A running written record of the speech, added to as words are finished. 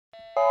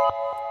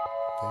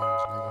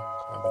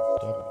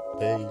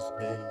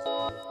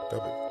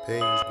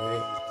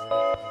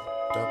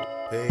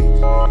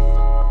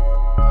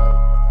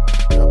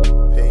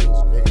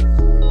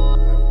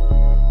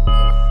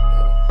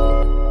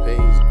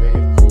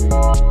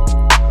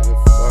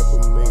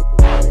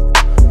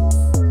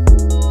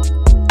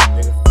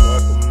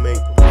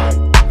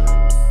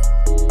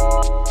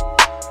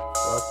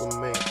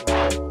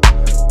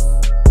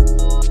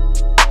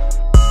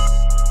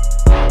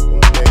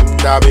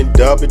I've been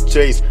double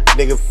chase,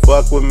 nigga,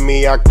 fuck with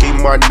me, I keep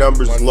my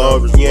numbers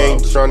low. You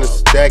ain't tryna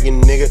stack it,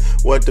 nigga,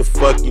 what the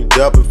fuck you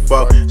dumping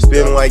for?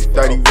 Spend like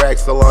 30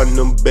 racks all on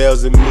them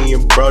bells, and me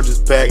and bro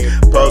just packed.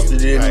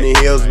 Posted in the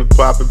hills, been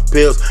popping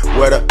pills,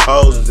 where the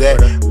hoes at?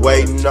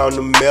 Waiting on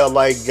the mail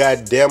like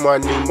goddamn, I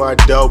need my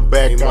dough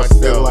back. I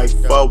sent like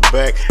 4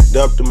 back,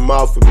 dumped them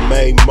off and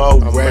made more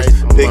racks.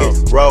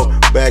 Nigga, roll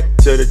back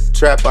to the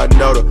trap, I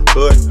know the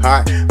hood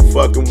hot.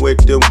 Fucking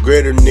with them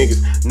Gritter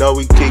niggas, know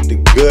we keep the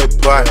good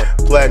pot.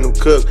 Platinum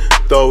cook,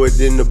 throw it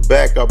in the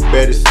back, I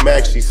bet it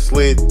smack. She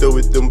slid through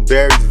with them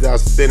berries, I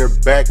sent her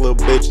back. Little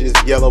bitches,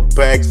 yellow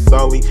packs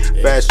only,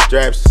 fast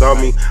straps on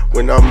me.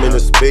 When I'm in the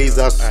speeds,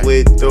 I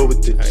slid through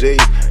with the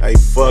G's. Ay,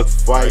 fuck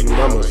fighting,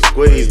 I'ma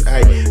squeeze.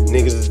 Ay,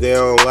 niggas, they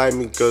don't like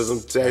me cause I'm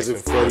taxing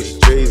for these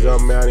streets.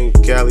 I'm out in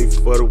Cali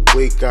for the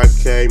week, I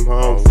came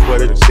home for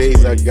the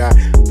cheese. I got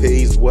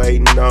peas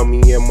waiting on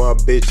me in my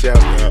bitch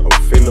house. I'm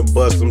finna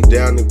bust them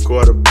down to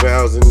quarter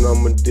pounds and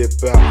I'ma dip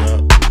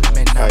out.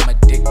 Man, I'm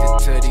addicted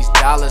to these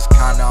dollars,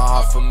 kinda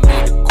hard for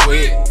me to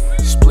quit.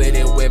 Split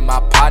it with my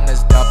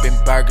partners, dumping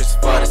burgers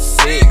for the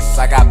 6.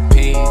 I got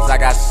peas, I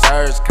got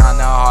serves,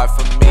 kinda hard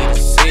for me to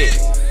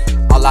sit.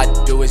 All I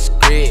do is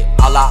grit,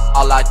 all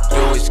I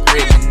do is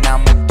grit. And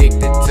I'm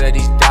addicted to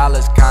these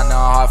dollars, kinda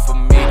hard for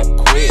me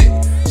to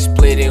quit.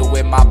 Split it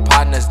with my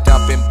partners,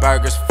 dumping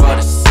burgers for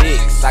the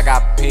 6. I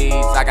got peas,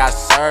 I got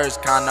serves,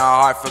 kinda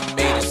hard for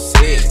me to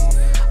sit.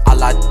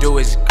 All I do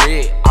is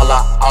grit, all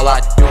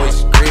I do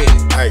is grit.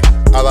 Ay,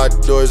 all I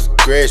do is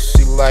grit.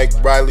 She like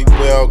Riley,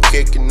 we don't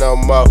kick it no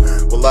more.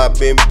 Well, I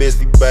been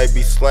busy,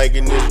 baby,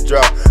 slanging this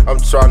drop. I'm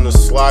tryna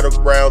slide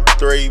around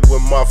 3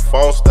 when my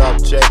phone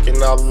stop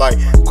checking. I like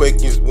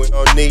quickies, we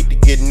don't need to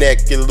get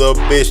naked, little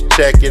bitch,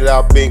 check it.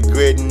 I've been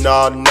gritting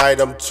all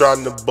night, I'm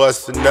tryna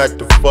bust a nut.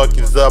 The fuck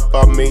is up?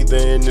 I'm either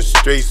in the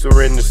streets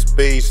or in the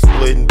speed,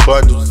 splitting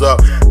bundles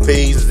up.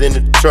 Peas in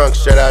the trunk,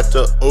 shout out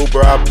to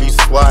Uber, I be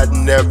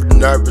sliding, never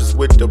nervous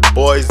with the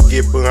boys.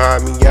 Get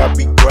behind me, I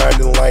be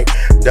grinding like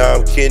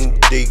Dom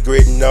Kennedy,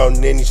 gritting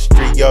on any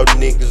street. Yo,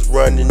 niggas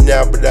running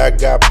out, but I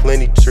got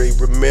plenty tree.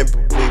 Remember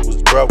we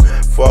was broke,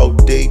 4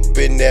 deep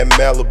in that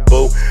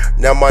Malibu.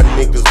 Now my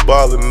niggas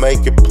ballin',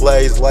 making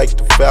plays like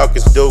the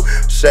Falcons do.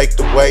 Shake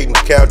the weight and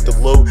count the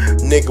loot.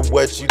 Nigga,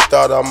 what you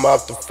thought I'm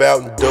off the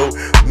Fountain Dew?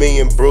 Me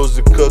and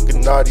Bruiser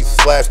cooking all these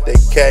slaps, they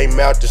came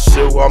out the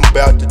shoe. I'm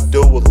about to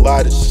do a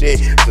lot of shit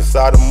since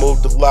I done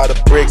moved a lot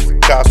of bricks. The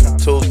cops from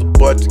tools, a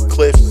bunch of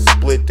clips, and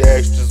split the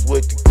extras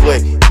with the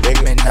click.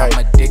 Nigga, man,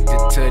 I'm addicted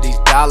to these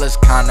dollars,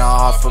 kinda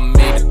hard for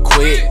me to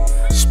quit.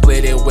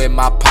 Split it with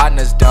my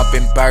partners,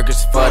 dumping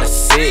burgers for the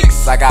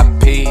 6. I got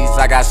peas,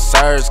 I got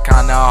serves,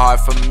 kinda hard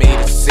for me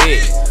to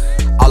sit.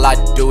 All I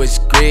do is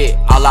grit,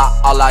 all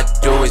I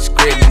do is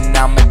grit. And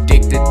I'm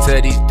addicted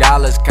to these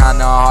dollars,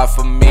 kinda hard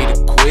for me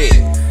to quit.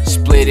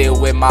 Split it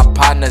with my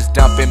partners,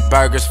 dumping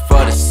burgers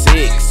for the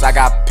 6. I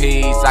got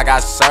peas, I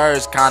got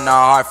serves, kinda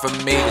hard for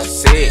me to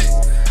sit.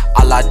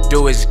 All I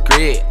do is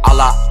grit,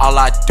 all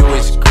I do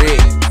is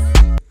grit.